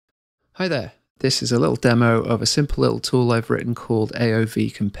Hi there, this is a little demo of a simple little tool I've written called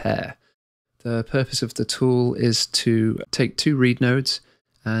aovCompare. The purpose of the tool is to take two read nodes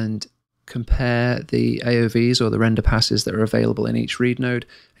and compare the AOVs, or the render passes that are available in each read node,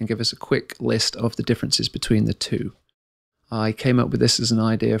 and give us a quick list of the differences between the two. I came up with this as an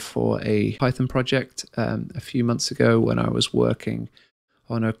idea for a Python project a few months ago when I was working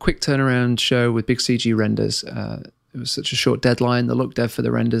on a quick turnaround show with big CG renders. It was such a short deadline, the look dev for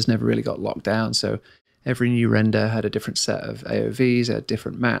the renders never really got locked down, so every new render had a different set of AOVs, it had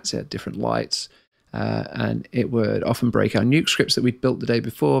different mats, it had different lights, and it would often break our Nuke scripts that we'd built the day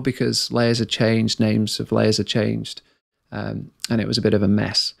before because layers had changed, names of layers had changed, and it was a bit of a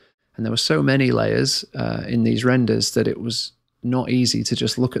mess. And there were so many layers in these renders that it was not easy to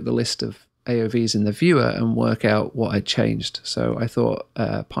just look at the list of AOVs in the viewer and work out what had changed. So I thought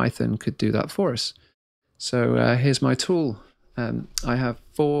Python could do that for us. So here's my tool. I have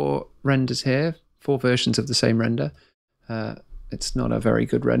 4 renders here, 4 versions of the same render. It's not a very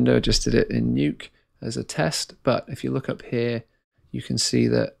good render, just did it in Nuke as a test. But if you look up here, you can see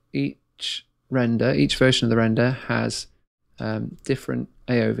that each version of the render has different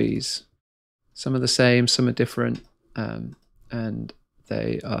AOVs. Some are the same, some are different, and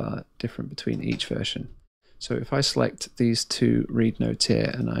they are different between each version. So if I select these 2 read nodes here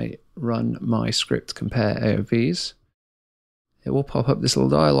and I run my script compare AOVs, it will pop up this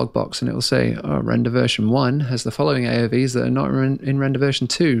little dialog box and it will say, oh, render version 1 has the following AOVs that are not in render version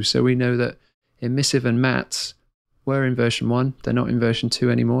 2. So we know that emissive and mats were in version 1, they're not in version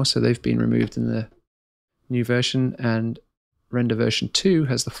 2 anymore, so they've been removed in the new version, and render version 2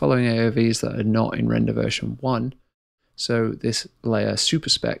 has the following AOVs that are not in render version 1. So this layer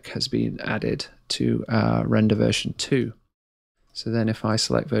superspec has been added to render version 2. So then if I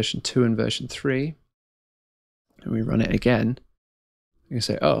select version 2 and version 3, and we run it again, you can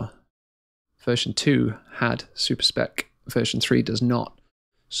say, oh, version 2 had superspec, version 3 does not.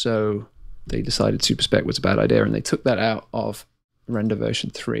 So they decided superspec was a bad idea and they took that out of render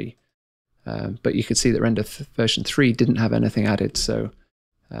version 3. But you could see that render version 3 didn't have anything added, so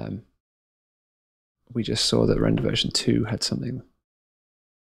we just saw that render version 2 had something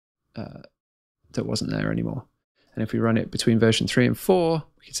that wasn't there anymore. And if we run it between version 3 and 4,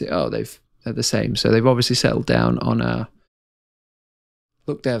 we can see, oh, they're the same. So they've obviously settled down on a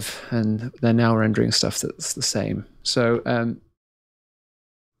look dev, and they're now rendering stuff that's the same. So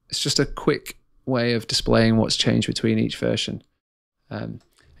it's just a quick way of displaying what's changed between each version. And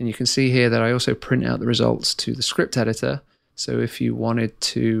you can see here that I also print out the results to the script editor. So if you wanted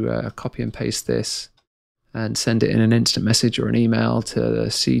to copy and paste this and send it in an instant message or an email to the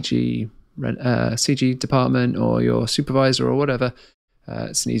CG department or your supervisor or whatever,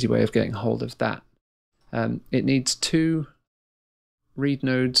 it's an easy way of getting hold of that. It needs 2 read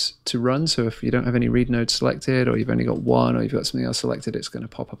nodes to run, so if you don't have any read nodes selected, or you've only got 1, or you've got something else selected, it's going to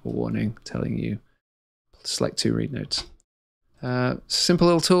pop up a warning telling you select 2 read nodes. Simple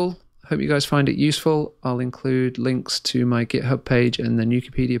little tool. Hope you guys find it useful. I'll include links to my GitHub page and the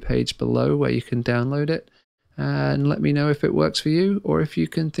Nukepedia page below where you can download it, and let me know if it works for you or if you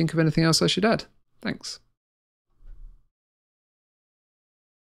can think of anything else I should add. Thanks.